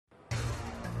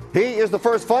He is the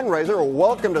first fundraiser.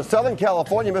 Welcome to Southern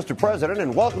California, Mr. President,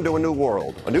 and welcome to a new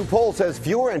world. A new poll says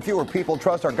fewer and fewer people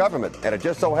trust our government, and it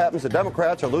just so happens the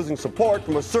Democrats are losing support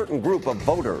from a certain group of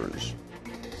voters.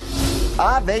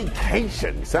 A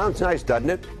vacation. Sounds nice, doesn't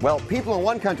it? Well, people in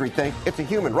one country think it's a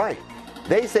human right.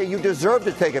 They say you deserve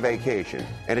to take a vacation,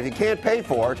 and if you can't pay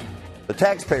for it, the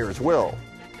taxpayers will.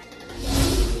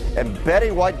 And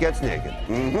Betty White gets naked.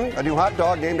 A new hot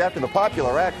dog named after the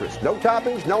popular actress. No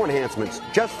toppings, no enhancements,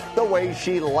 just the way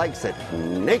she likes it,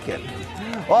 naked.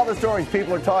 All the stories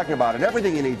people are talking about and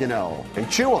everything you need to know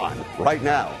and chew on right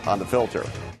now on The Filter.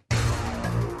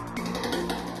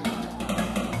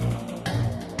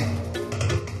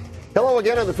 Hello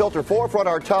again on The Filter. Forefront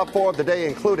our top four of the day,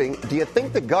 including, do you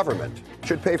think the government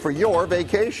should pay for your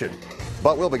vacation?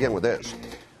 But we'll begin with this.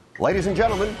 Ladies and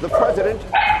gentlemen, the President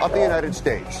of the United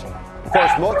States. Of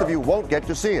course, most of you won't get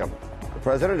to see him. The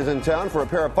President is in town for a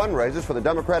pair of fundraisers for the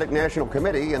Democratic National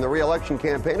Committee and the re-election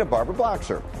campaign of Barbara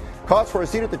Boxer. Cost for a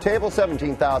seat at the table,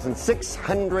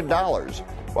 $17,600.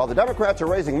 While the Democrats are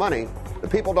raising money, the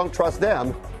people don't trust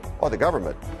them or the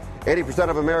government. 80%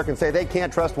 of Americans say they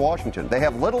can't trust Washington. They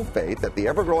have little faith that the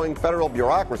ever-growing federal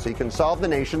bureaucracy can solve the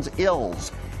nation's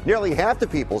ills. Nearly half the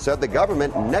people said the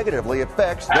government negatively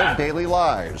affects their daily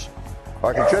lives.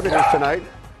 Our contributors tonight,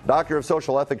 Doctor of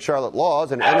Social Ethics Charlotte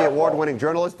Laws and Emmy Award-winning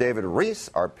journalist David Reese.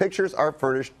 Our pictures are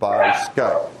furnished by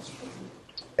Skype.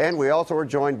 And we also are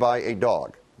joined by a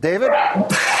dog. David?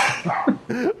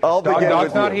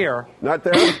 Dog's not here. Not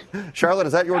there? Charlotte,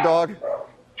 is that your dog?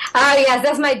 Yes,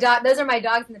 that's my dog. Those are my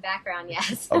dogs in the background,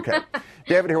 yes. Okay.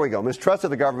 David, here we go. Mistrust of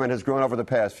the government has grown over the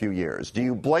past few years. Do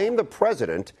you blame the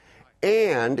president?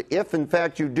 And if, in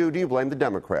fact, you do you blame the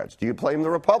Democrats? Do you blame the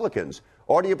Republicans?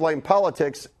 Or do you blame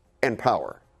politics and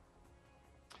power?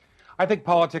 I think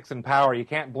politics and power, you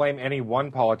can't blame any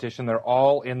one politician. They're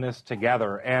all in this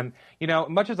together. And, you know,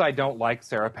 much as I don't like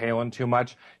Sarah Palin too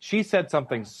much, she said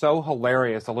something so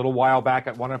hilarious a little while back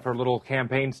at one of her little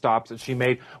campaign stops that she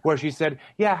made where she said,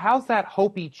 yeah, how's that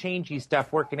hopey, changey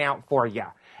stuff working out for you?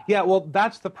 Yeah, well,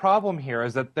 that's the problem here,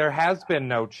 is that there has been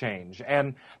no change.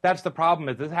 And that's the problem,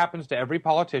 is this happens to every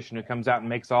politician who comes out and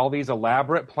makes all these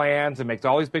elaborate plans and makes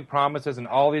all these big promises and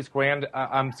all these grand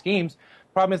schemes.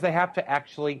 The problem is they have to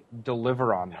actually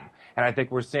deliver on them. And I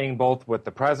think we're seeing both with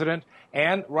the president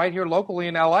and right here locally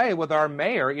in L.A. with our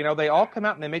mayor. You know, they all come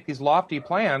out and they make these lofty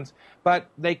plans, but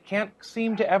they can't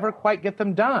seem to ever quite get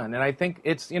them done. And I think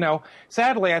it's, you know,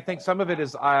 sadly, I think some of it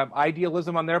is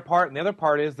idealism on their part. And the other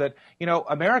part is that, you know,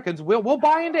 Americans will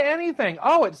buy into anything.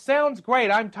 Oh, it sounds great.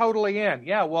 I'm totally in.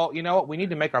 Yeah, well, you know what? We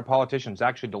need to make our politicians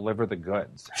actually deliver the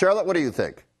goods. Charlotte, what do you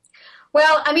think?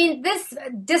 Well, I mean, this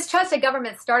distrust of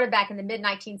government started back in the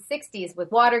mid-1960s with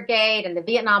Watergate and the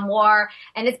Vietnam War,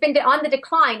 and it's been on the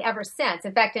decline ever since.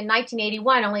 In fact, in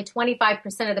 1981, only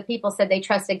 25% of the people said they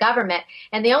trusted government.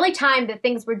 And the only time that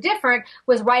things were different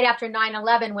was right after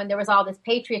 9/11 when there was all this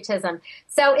patriotism.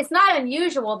 So it's not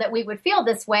unusual that we would feel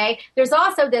this way. There's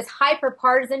also this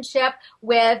hyper-partisanship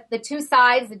with the two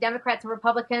sides, the Democrats and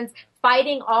Republicans,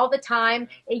 fighting all the time.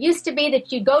 It used to be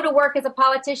that you'd go to work as a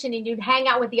politician and you'd hang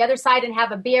out with the other side and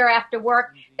have a beer after work.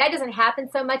 That doesn't happen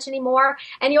so much anymore.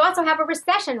 And you also have a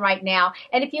recession right now.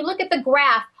 And if you look at the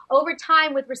graph, over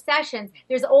time with recessions,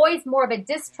 there's always more of a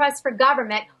distrust for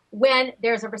government when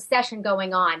there's a recession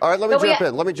going on. All right,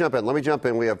 let me jump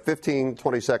in. We have 15,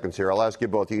 20 seconds here. I'll ask you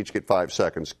both. You each get 5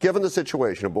 seconds. Given the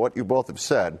situation of what you both have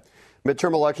said,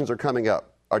 midterm elections are coming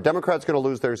up. Are Democrats going to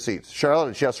lose their seats? Charlotte,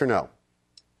 it's yes or no?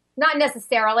 Not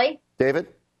necessarily. David?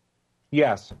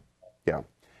 Yes. Yeah.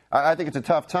 I think it's a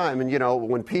tough time. And, you know,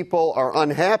 when people are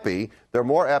unhappy, they're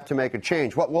more apt to make a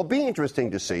change. What will be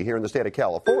interesting to see here in the state of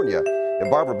California,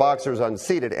 if Barbara Boxer is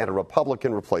unseated and a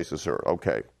Republican replaces her.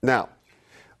 Okay. Now,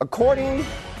 according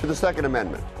to the Second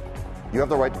Amendment, you have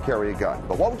the right to carry a gun.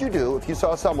 But what would you do if you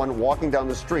saw someone walking down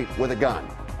the street with a gun?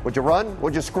 Would you run?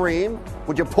 Would you scream?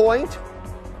 Would you point?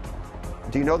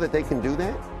 Do you know that they can do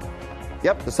that?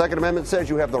 Yep, the Second Amendment says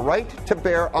you have the right to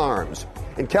bear arms.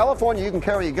 In California, you can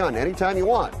carry a gun anytime you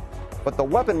want, but the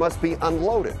weapon must be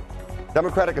unloaded.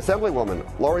 Democratic Assemblywoman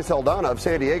Lori Saldana of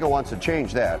San Diego wants to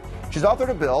change that. She's authored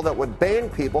a bill that would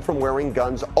ban people from wearing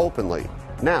guns openly.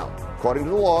 Now, according to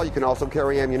the law, you can also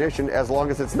carry ammunition as long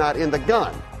as it's not in the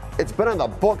gun. It's been on the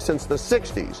books since the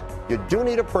 60s. You do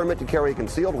need a permit to carry a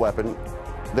concealed weapon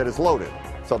that is loaded.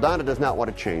 Saldana does not want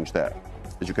to change that.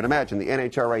 As you can imagine, the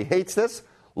NHRA hates this.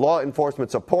 Law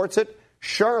enforcement supports it.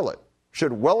 Charlotte,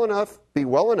 should well enough be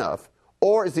well enough,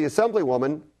 or is the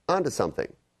Assemblywoman onto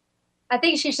something? I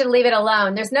think she should leave it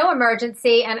alone. There's no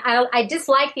emergency, and I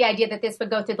dislike the idea that this would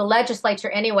go through the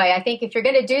legislature anyway. I think if you're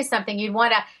going to do something, you'd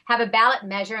want to have a ballot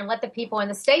measure and let the people in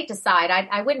the state decide.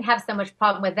 I wouldn't have so much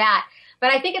problem with that.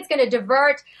 But I think it's going to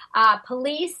divert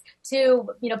police to,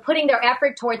 putting their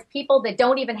effort towards people that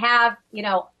don't even have,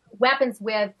 weapons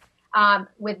with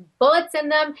bullets in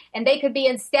them, and they could be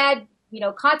instead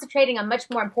concentrating on much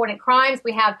more important crimes.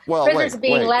 We have prisoners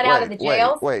being let out of the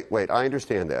jails. Wait. I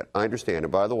understand that. I understand.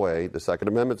 And by the way, the Second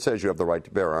Amendment says you have the right to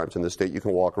bear arms. In the state, you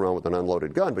can walk around with an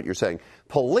unloaded gun. But you're saying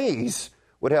police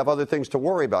would have other things to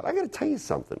worry about. I got to tell you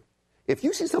something. If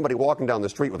you see somebody walking down the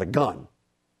street with a gun,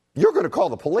 you're going to call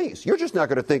the police. You're just not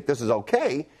going to think this is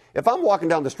okay. If I'm walking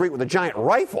down the street with a giant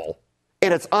rifle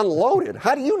and it's unloaded,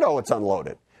 how do you know it's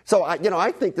unloaded? So,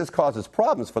 I think this causes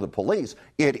problems for the police.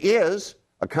 It is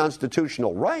a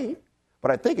constitutional right,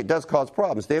 but I think it does cause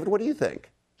problems. David, what do you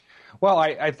think? Well,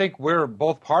 I think we're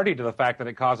both party to the fact that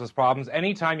it causes problems.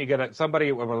 Anytime you get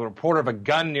a reporter of a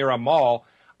gun near a mall,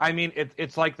 I mean,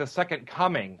 it's like the second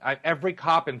coming. Every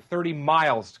cop in 30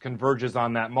 miles converges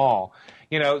on that mall.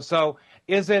 So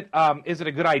is it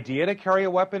a good idea to carry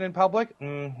a weapon in public?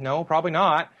 No, probably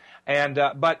not.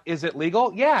 But is it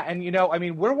legal? Yeah. And,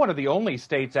 we're one of the only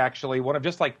states, actually, one of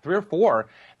just like 3 or 4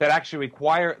 that actually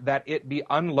require that it be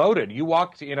unloaded. You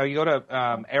go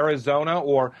to Arizona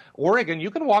or Oregon, you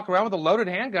can walk around with a loaded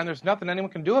handgun. There's nothing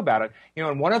anyone can do about it.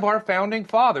 And one of our founding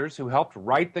fathers who helped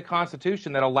write the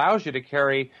Constitution that allows you to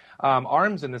carry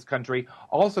arms in this country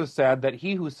also said that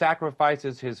he who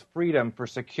sacrifices his freedom for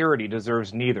security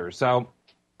deserves neither. So,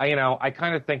 I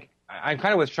kind of think I'm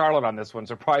kind of with Charlotte on this one,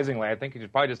 surprisingly. I think you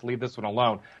should probably just leave this one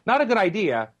alone. Not a good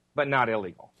idea, but not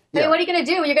illegal. Yeah. What are you going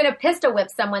to do? You're going to pistol whip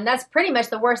someone. That's pretty much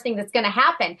the worst thing that's going to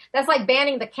happen. That's like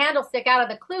banning the candlestick out of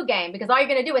the Clue game, because all you're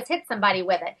going to do is hit somebody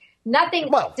with it.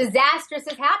 Nothing disastrous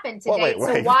has happened to date,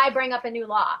 so why bring up a new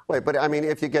law? But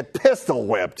if you get pistol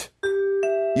whipped,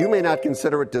 you may not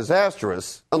consider it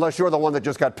disastrous unless you're the one that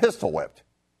just got pistol whipped.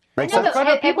 Make sense? But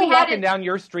are people walking down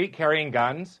your street carrying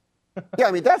guns?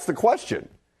 Yeah, that's the question.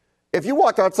 If you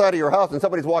walk outside of your house and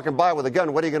somebody's walking by with a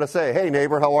gun, what are you going to say? Hey,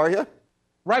 neighbor, how are you?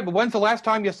 Right, but when's the last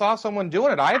time you saw someone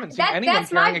doing it? I haven't seen anyone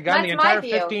carrying a gun the entire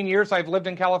 15 years I've lived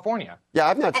in California. Yeah,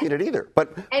 I've not seen it either.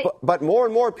 But more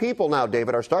and more people now,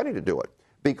 David, are starting to do it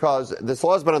because this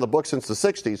law has been on the books since the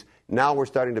 60s. Now we're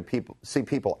starting to see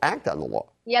people act on the law.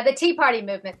 Yeah, the Tea Party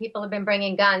movement, people have been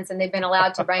bringing guns, and they've been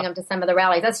allowed to bring them to some of the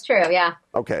rallies. That's true, yeah.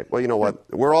 Okay, well, you know what?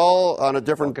 We're all on a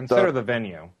different... Consider the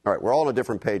venue. All right, we're all on a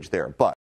different page there, but...